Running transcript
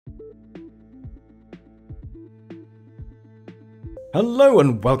Hello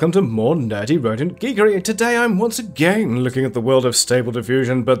and welcome to more nerdy rodent geekery. Today I'm once again looking at the world of Stable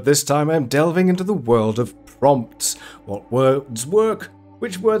Diffusion, but this time I'm delving into the world of prompts. What words work?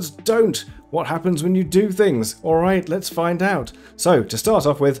 Which words don't? What happens when you do things? Alright, let's find out. So, to start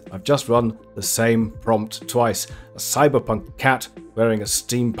off with, I've just run the same prompt twice. A cyberpunk cat wearing a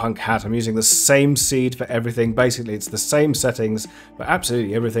steampunk hat. I'm using the same seed for everything. Basically, it's the same settings for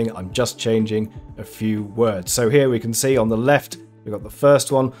absolutely everything. I'm just changing a few words. So here we can see on the left, we've got the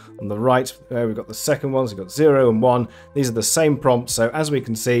first one. On the right, we've got the second ones. We've got 0 and 1. These are the same prompts, so as we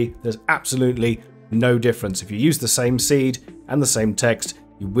can see, there's absolutely no difference. If you use the same seed and the same text,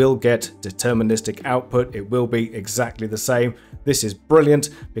 you will get deterministic output. It will be exactly the same. This is brilliant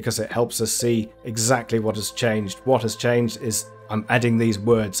because it helps us see exactly what has changed. What has changed is I'm adding these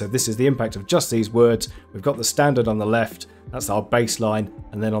words. So this is the impact of just these words. We've got the standard on the left. That's our baseline.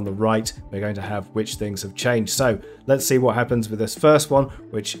 And then on the right, we're going to have which things have changed. So let's see what happens with this first one,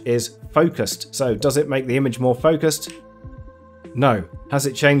 which is focused. So does it make the image more focused? No. Has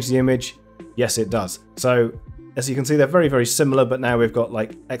it changed the image? Yes, it does. So as you can see, they're very, very similar, but now we've got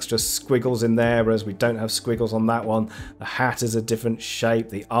like extra squiggles in there, whereas we don't have squiggles on that one. The hat is a different shape.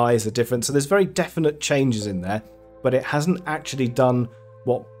 The eyes are different. So there's very definite changes in there, but it hasn't actually done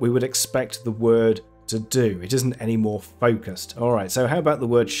what we would expect the word to do. It isn't any more focused. All right, so how about the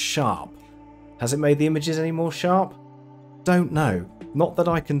word sharp? Has it made the images any more sharp? Don't know. Not that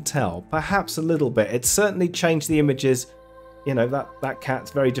I can tell. Perhaps a little bit. It's certainly changed the images. You know, that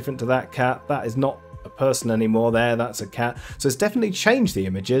cat's very different to that cat. That is not a person anymore there. That's a cat. So it's definitely changed the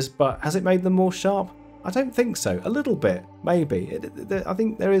images, but has it made them more sharp? I don't think so. A little bit, maybe. I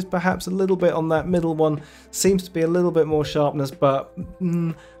think there is perhaps a little bit on that middle one. Seems to be a little bit more sharpness, but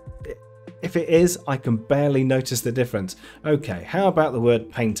if it is, I can barely notice the difference. Okay, how about the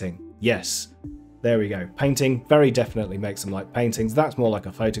word painting? Yes, there we go. Painting very definitely makes them like paintings. That's more like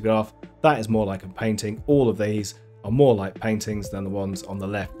a photograph. That is more like a painting. All of these are more like paintings than the ones on the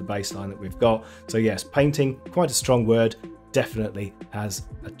left, the baseline that we've got. So yes, painting, quite a strong word, definitely has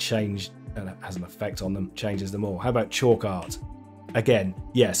a change and has an effect on them, changes them all. How about chalk art? Again,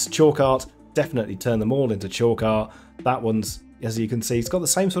 yes, chalk art, definitely turn them all into chalk art. That one's, as you can see, it's got the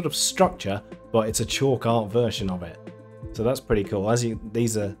same sort of structure, but it's a chalk art version of it. So that's pretty cool.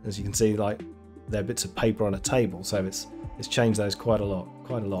 These are, as you can see, like they're bits of paper on a table. So it's changed those quite a lot,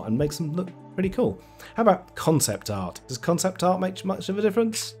 and makes them look pretty cool. How about concept art? Does concept art make much of a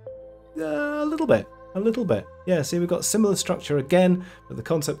difference? A little bit. Yeah, see, we've got similar structure again, but the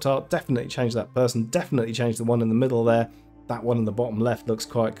concept art definitely changed that person, definitely changed the one in the middle there. That one in the bottom left looks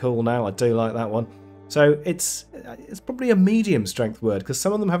quite cool now. I do like that one. So it's probably a medium strength word because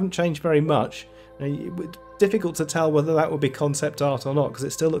some of them haven't changed very much. It's difficult to tell whether that would be concept art or not because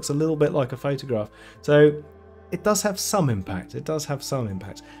it still looks a little bit like a photograph. So it does have some impact.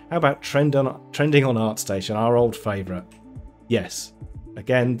 How about trending on ArtStation, our old favourite? Yes.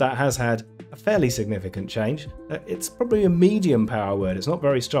 Again, that has had a fairly significant change. It's probably a medium power word. It's not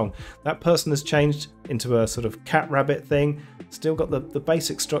very strong. That person has changed into a sort of cat rabbit thing. Still got the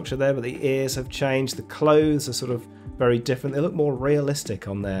basic structure there, but the ears have changed. The clothes are sort of very different. They look more realistic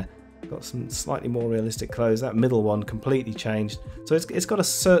on there. Got some slightly more realistic clothes. That middle one completely changed. So it's got a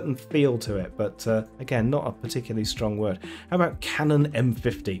certain feel to it, but again, not a particularly strong word. How about Canon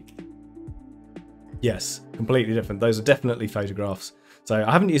M50? Yes, completely different. Those are definitely photographs. So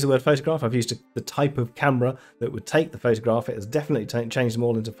I haven't used the word photograph. I've used the type of camera that would take the photograph. It has definitely changed them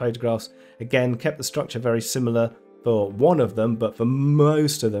all into photographs. Again, kept the structure very similar for one of them, but for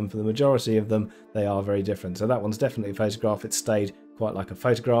most of them, for the majority of them, they are very different. So that one's definitely a photograph. It stayed quite like a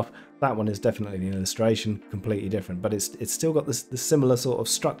photograph. That one is definitely an illustration, completely different, but it's still got this similar sort of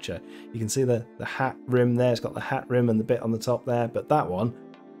structure. You can see the hat rim there. It's got the hat rim and the bit on the top there, but that one,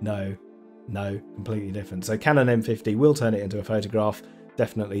 no, completely different. So Canon M50 will turn it into a photograph.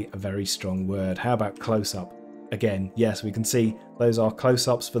 Definitely a very strong word. How about close-up? Again, yes, we can see those are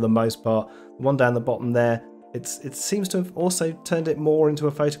close-ups for the most part. The one down the bottom there, it seems to have also turned it more into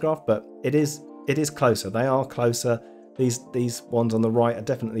a photograph, but it is closer. They are closer. These ones on the right are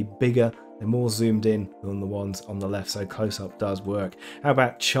definitely bigger. They're more zoomed in than the ones on the left, so close-up does work. How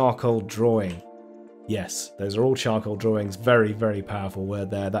about charcoal drawing? Yes, those are all charcoal drawings. Very, very powerful word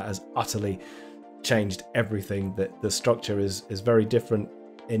there. That has utterly changed everything. That the structure is very different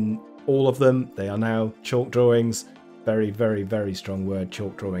in all of them. They are now chalk drawings. Very, very, very strong word,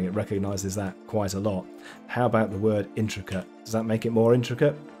 chalk drawing. It recognises that quite a lot. How about the word intricate? Does that make it more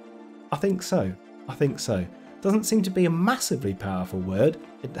intricate? I think so. Doesn't seem to be a massively powerful word.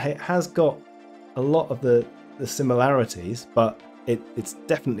 It has got a lot of the similarities, but it's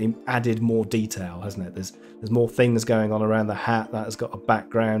definitely added more detail, hasn't it? There's more things going on around the hat. That has got a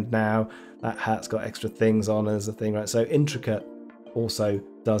background now. That hat's got extra things on as a thing, right? So intricate also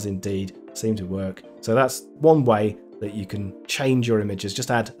does indeed seem to work. So that's one way that you can change your images. Just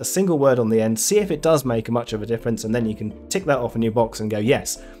add a single word on the end, see if it does make much of a difference, and then you can tick that off in your box and go,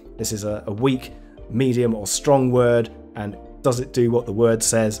 yes, this is a weak, medium or strong word, and does it do what the word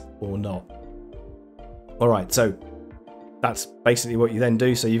says or not? All right, so that's basically what you then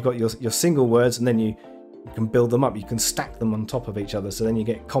do. So you've got your single words, and then you can build them up. You can stack them on top of each other, so then you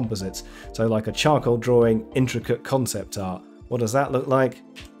get composites. So like a charcoal drawing, intricate concept art. What does that look like?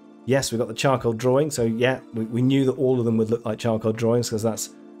 Yes, we've got the charcoal drawing. So yeah, we knew that all of them would look like charcoal drawings because that's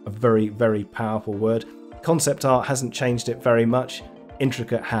a very, very powerful word. Concept art hasn't changed it very much.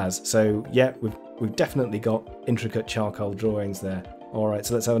 Intricate has. So yeah, we've definitely got intricate charcoal drawings there. All right,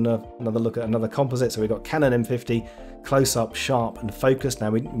 so let's have another look at another composite. So we've got Canon M50, close-up, sharp and focused.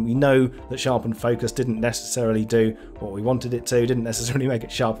 Now we know that sharp and focused didn't necessarily do what we wanted it to, didn't necessarily make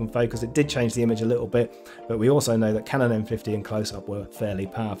it sharp and focused. It did change the image a little bit, but we also know that Canon M50 and close-up were fairly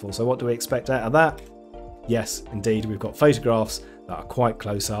powerful. So what do we expect out of that? Yes, indeed, we've got photographs that are quite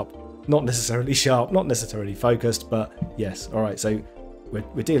close-up, not necessarily sharp, not necessarily focused, but yes. All right, so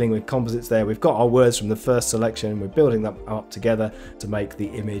we're dealing with composites there. We've got our words from the first selection. We're building them up together to make the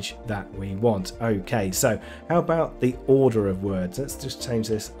image that we want. Okay, so how about the order of words? Let's just change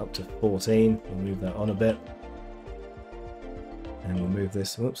this up to 14. We'll move that on a bit. And we'll move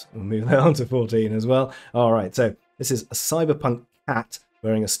this, whoops, we'll move that on to 14 as well. All right, so this is a cyberpunk cat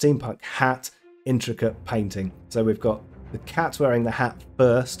wearing a steampunk hat, intricate painting. So we've got the cat wearing the hat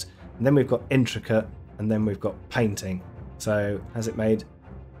first, and then we've got intricate, and then we've got painting. So has it made,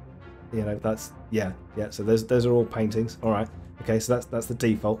 you know, that's, yeah. So those are all paintings. All right. Okay, so that's the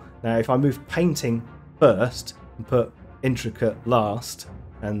default. Now, if I move painting first and put intricate last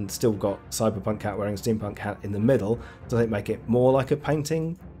and still got cyberpunk cat wearing a steampunk hat in the middle, does it make it more like a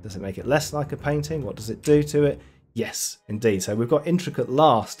painting? Does it make it less like a painting? What does it do to it? Yes, indeed. So we've got intricate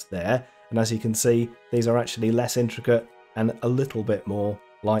last there. And as you can see, these are actually less intricate and a little bit more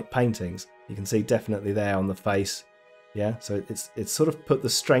like paintings. You can see definitely there on the face. Yeah, so it's sort of put the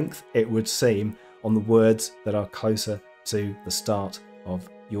strength, it would seem, on the words that are closer to the start of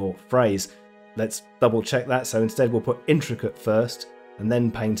your phrase. Let's double check that. So instead we'll put intricate first, and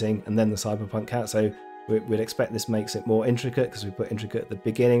then painting, and then the cyberpunk cat. So we'd expect this makes it more intricate because we put intricate at the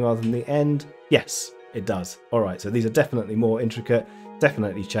beginning rather than the end. Yes, it does. All right, so these are definitely more intricate,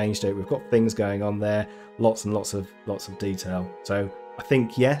 definitely changed it. We've got things going on there, lots and lots of detail. So I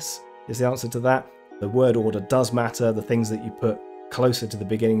think yes is the answer to that. The word order does matter. The things that you put closer to the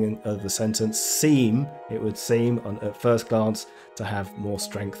beginning of the sentence seem, it would seem at first glance, to have more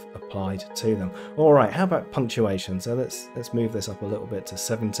strength applied to them. All right, how about punctuation? So let's move this up a little bit to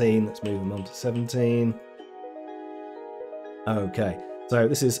 17. Let's move them on to 17. Okay, so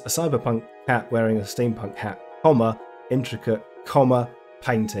this is a cyberpunk cat wearing a steampunk hat, comma, intricate, comma,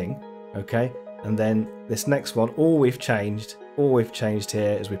 painting. Okay, and then this next one, all we've changed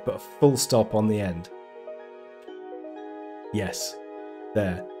here is we've put a full stop on the end. Yes,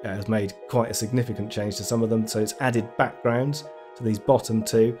 there. It has made quite a significant change to some of them. So it's added backgrounds to these bottom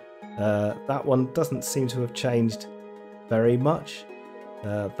two. That one doesn't seem to have changed very much.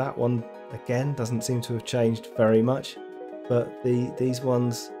 That one, again, doesn't seem to have changed very much. But these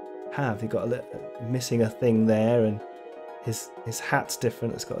ones have. You've got missing a thing there, and his hat's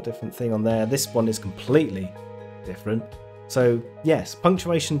different. It's got a different thing on there. This one is completely different. So yes,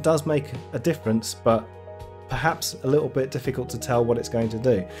 punctuation does make a difference, but perhaps a little bit difficult to tell what it's going to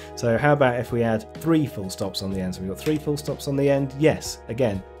do. So how about if we add 3 full stops on the end? So we've got 3 full stops on the end. Yes,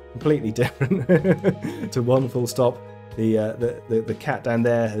 again, completely different to 1 full stop. The cat down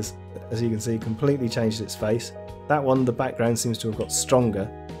there has, as you can see, completely changed its face. That one, the background seems to have got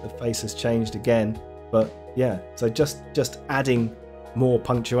stronger. The face has changed again, but yeah, so just adding more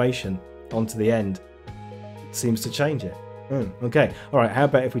punctuation onto the end seems to change it. Okay, all right, how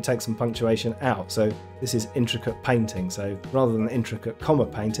about if we take some punctuation out? So this is intricate painting. So rather than intricate comma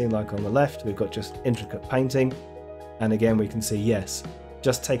painting like on the left, we've got just intricate painting. And again, we can see, yes,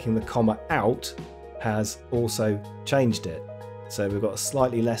 just taking the comma out has also changed it. So we've got a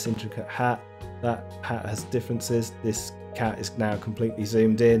slightly less intricate hat. That hat has differences. This cat is now completely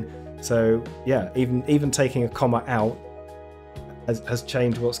zoomed in. So yeah, even taking a comma out has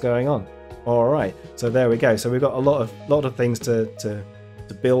changed what's going on. All right, so there we go. So we've got a lot of things to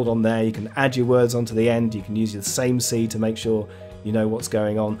build on there. You can add your words onto the end. You can use the same seed to make sure you know what's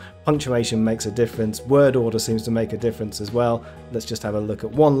going on. Punctuation makes a difference. Word order seems to make a difference as well. Let's just have a look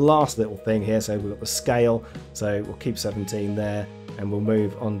at one last little thing here. So we've got the scale. So we'll keep 17 there, and we'll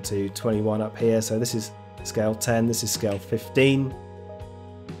move on to 21 up here. So this is scale 10, this is scale 15.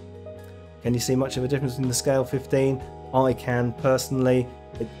 Can you see much of a difference in the scale 15? I can personally.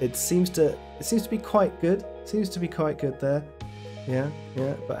 It seems to be quite good. Seems to be quite good there. Yeah.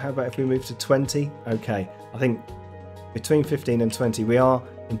 But how about if we move to 20? Okay, I think between 15 and 20 we are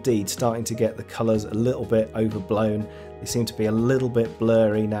indeed starting to get the colours a little bit overblown. They seem to be a little bit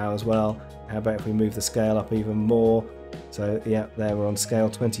blurry now as well. How about if we move the scale up even more? So yeah, there we're on scale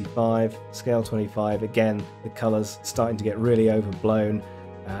 25. Scale 25 again, the colours starting to get really overblown.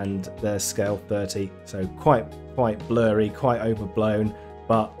 And there's scale 30, so quite blurry, quite overblown,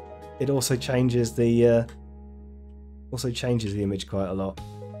 but it also changes the image quite a lot.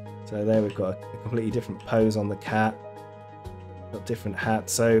 So there we've got a completely different pose on the cat, got different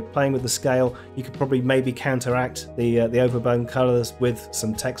hats. So playing with the scale, you could probably maybe counteract the overblown colours with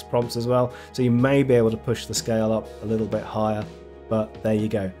some text prompts as well. So you may be able to push the scale up a little bit higher. But there you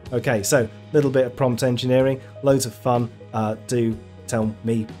go. Okay, so a little bit of prompt engineering, loads of fun. Do tell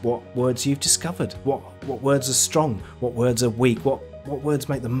me what words you've discovered. What words are strong? What words are weak? What words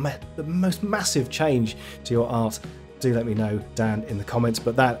make the most massive change to your art? Do let me know down in the comments.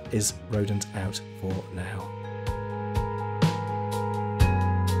 But that is Rodent out for now.